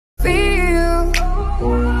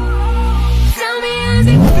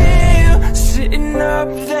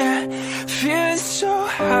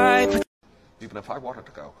even if I wanted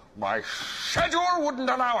to go. My schedule wouldn't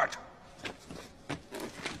allow it.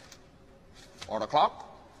 4 o'clock,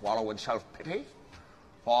 wallow in self-pity.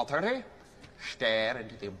 4:30, stare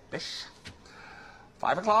into the abyss.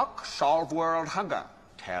 5 o'clock, solve world hunger.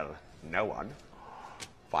 Tell no one.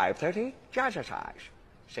 5:30, jazzercise.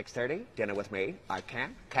 6:30, dinner with me. I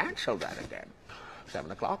can't cancel that again.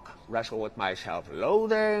 7 o'clock, wrestle with my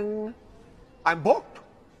self-loathing. I'm booked.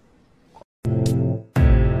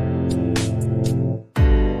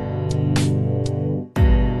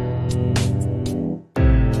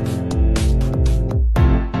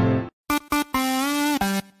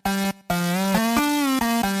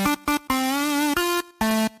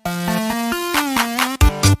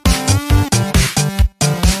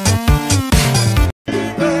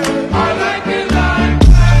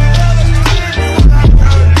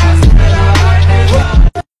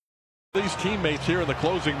 These teammates here in the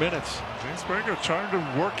closing minutes. Ginsberger trying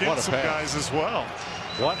to work in some guys as well.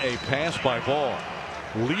 What a pass by Ball.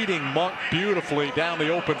 Leading Monk beautifully down the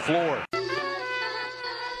open floor.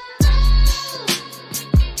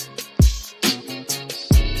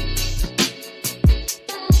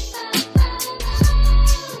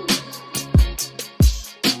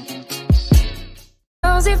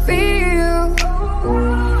 How's it feel?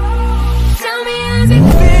 Tell me how's it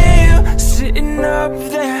feel? Sitting up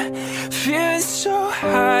there, feeling so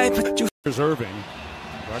high, but you. Irving,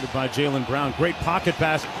 guarded by Jaylen Brown. Great pocket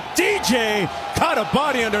pass. DJ caught a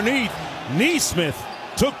body underneath. Neesmith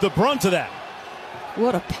took the brunt of that.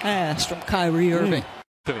 What a pass from Kyrie Irving.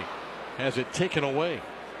 Has it taken away.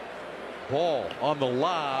 Ball on the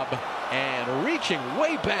lob and reaching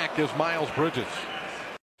way back is Miles Bridges.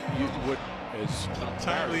 Is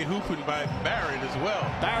entirely hooping by Barrett as well.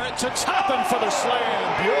 Barrett to Toppin for the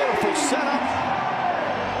slam. Beautiful setup.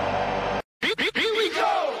 Here we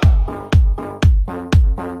go!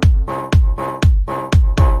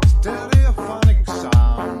 Stereophonic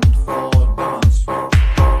sound for dance.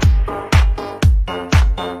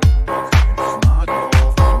 It's not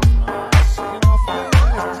often asking off my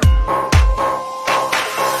list.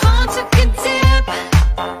 Phone took a dip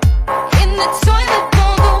in the toilet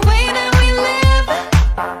bowl, the way that we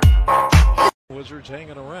live. Wizards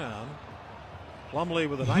hanging around. Plumlee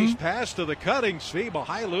with a nice pass to the cutting. Svi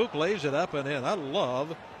Mihailuk lays it up and in. I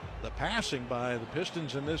love the passing by the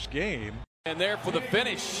Pistons in this game. And there for the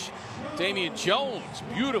finish, Damian Jones.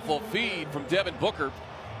 Beautiful feed from Devin Booker.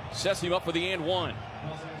 Sets him up for the and one.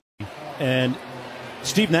 And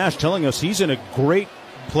Steve Nash telling us he's in a great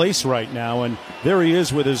place right now. And there he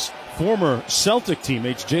is with his former Celtic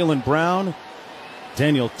teammates, Jaylen Brown,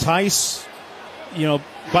 Daniel Tice. You know,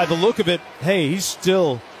 by the look of it, hey, he's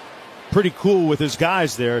still pretty cool with his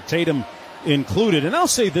guys there, Tatum included. And I'll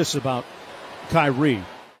say this about Kyrie.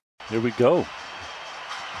 Here we go.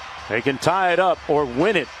 They can tie it up or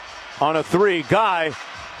win it on a three. Guy.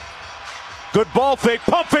 Good ball fake.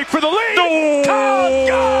 Pump fake for the lead. Oh!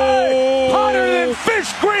 Guy! Hotter than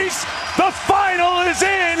fish grease. The final is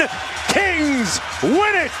in. Kings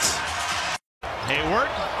win it. Hayward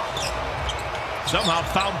somehow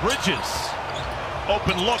found Bridges.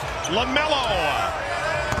 Open look. LaMelo.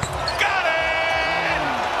 Got it!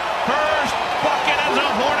 First bucket as a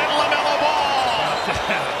Hornet LaMelo Ball.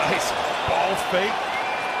 Nice ball fake.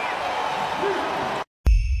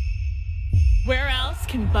 Where else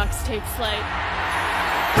can Bucks take flight?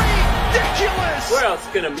 Ridiculous! Where else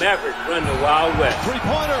can a Maverick run the Wild West?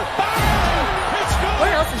 Three-pointer. Bang! It's good!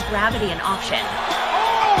 Where else is gravity an option?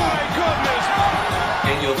 Oh my goodness!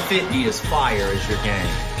 And your fit be as fire as your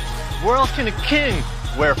game. Where else can a king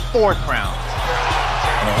wear 4 crowns?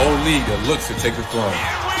 And a whole league that looks to take the throne.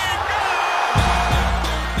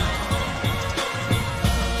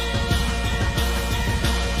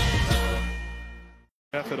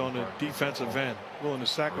 Effort on the defensive end. Willing to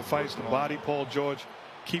sacrifice the body. Paul George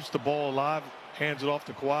keeps the ball alive, hands it off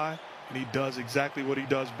to Kawhi, and he does exactly what he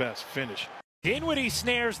does best, finish. Dinwiddie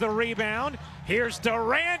snares the rebound. Here's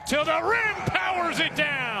Durant to the rim, powers it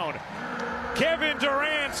down. Kevin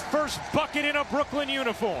Durant's first bucket in a Brooklyn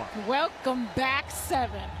uniform. Welcome back,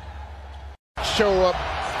 7. Show up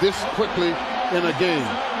this quickly in a game.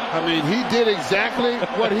 I mean, he did exactly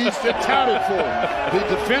what he's touted for. He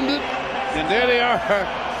defended, and there they are.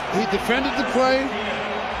 He defended the play,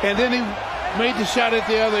 and then he made the shot at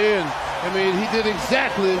the other end. I mean, he did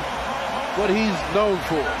exactly what he's known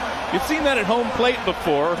for. You've seen that at home plate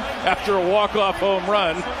before after a walk-off home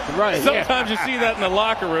run. Right. Sometimes you see that in the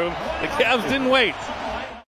locker room. The Cavs didn't wait.